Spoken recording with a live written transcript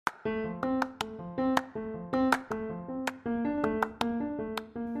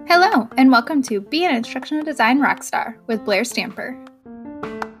Hello, and welcome to Be an Instructional Design Rockstar with Blair Stamper.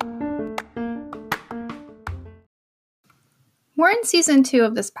 We're in season 2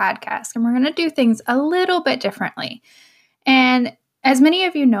 of this podcast, and we're going to do things a little bit differently. And as many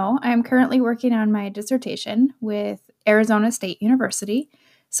of you know, I'm currently working on my dissertation with Arizona State University.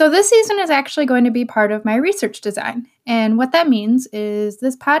 So this season is actually going to be part of my research design. And what that means is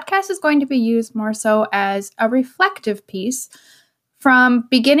this podcast is going to be used more so as a reflective piece from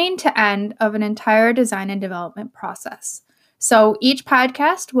beginning to end of an entire design and development process. So each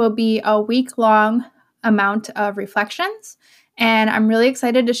podcast will be a week-long amount of reflections, and I'm really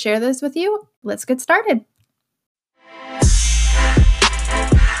excited to share this with you. Let's get started.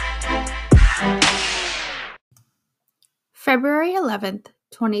 February 11th,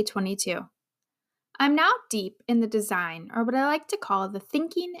 2022. I'm now deep in the design, or what I like to call the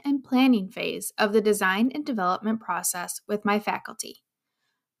thinking and planning phase of the design and development process with my faculty.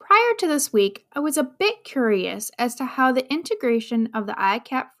 Prior to this week, I was a bit curious as to how the integration of the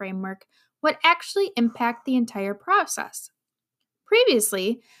ICAP framework would actually impact the entire process.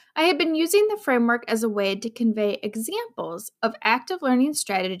 Previously, I had been using the framework as a way to convey examples of active learning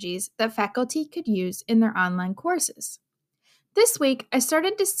strategies that faculty could use in their online courses. This week, I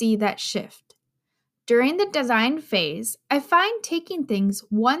started to see that shift. During the design phase, I find taking things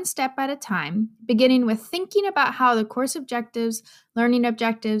one step at a time, beginning with thinking about how the course objectives, learning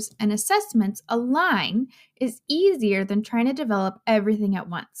objectives, and assessments align is easier than trying to develop everything at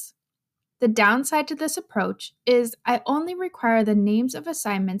once. The downside to this approach is I only require the names of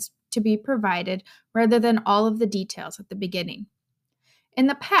assignments to be provided rather than all of the details at the beginning. In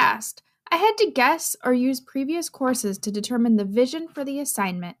the past, I had to guess or use previous courses to determine the vision for the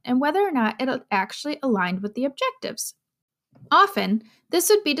assignment and whether or not it actually aligned with the objectives. Often, this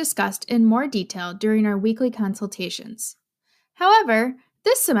would be discussed in more detail during our weekly consultations. However,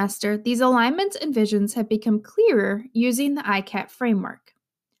 this semester, these alignments and visions have become clearer using the ICAP framework.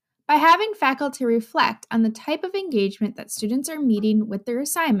 By having faculty reflect on the type of engagement that students are meeting with their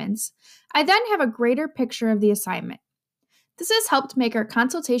assignments, I then have a greater picture of the assignment. This has helped make our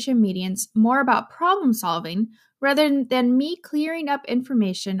consultation meetings more about problem solving rather than me clearing up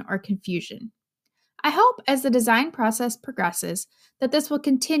information or confusion. I hope as the design process progresses that this will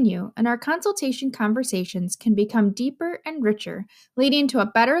continue and our consultation conversations can become deeper and richer, leading to a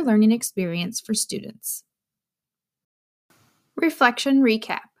better learning experience for students. Reflection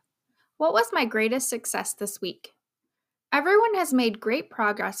recap. What was my greatest success this week? Everyone has made great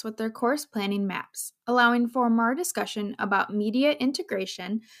progress with their course planning maps, allowing for more discussion about media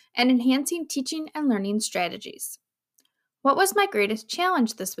integration and enhancing teaching and learning strategies. What was my greatest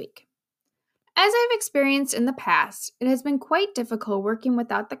challenge this week? As I've experienced in the past, it has been quite difficult working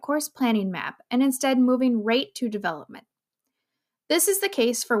without the course planning map and instead moving right to development. This is the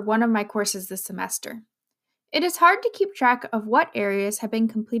case for one of my courses this semester. It is hard to keep track of what areas have been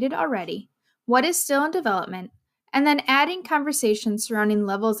completed already, what is still in development, and then adding conversations surrounding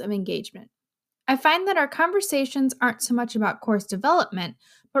levels of engagement. I find that our conversations aren't so much about course development,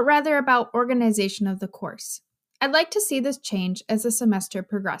 but rather about organization of the course. I'd like to see this change as the semester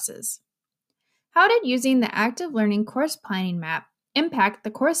progresses. How did using the active learning course planning map impact the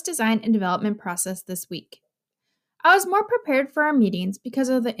course design and development process this week? I was more prepared for our meetings because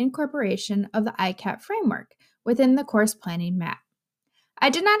of the incorporation of the ICAP framework within the course planning map. I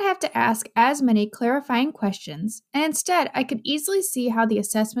did not have to ask as many clarifying questions, and instead I could easily see how the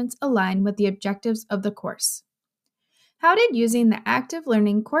assessments align with the objectives of the course. How did using the active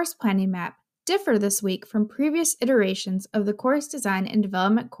learning course planning map differ this week from previous iterations of the course design and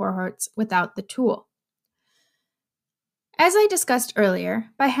development cohorts without the tool? As I discussed earlier,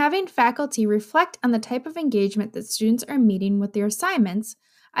 by having faculty reflect on the type of engagement that students are meeting with their assignments,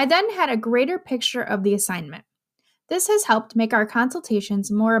 I then had a greater picture of the assignment. This has helped make our consultations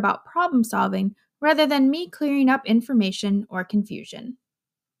more about problem solving rather than me clearing up information or confusion.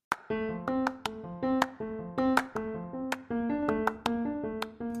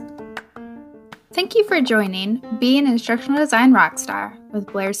 Thank you for joining Be an Instructional Design Rockstar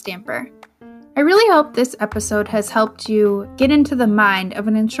with Blair Stamper. I really hope this episode has helped you get into the mind of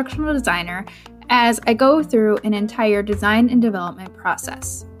an instructional designer as I go through an entire design and development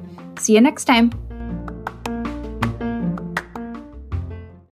process. See you next time.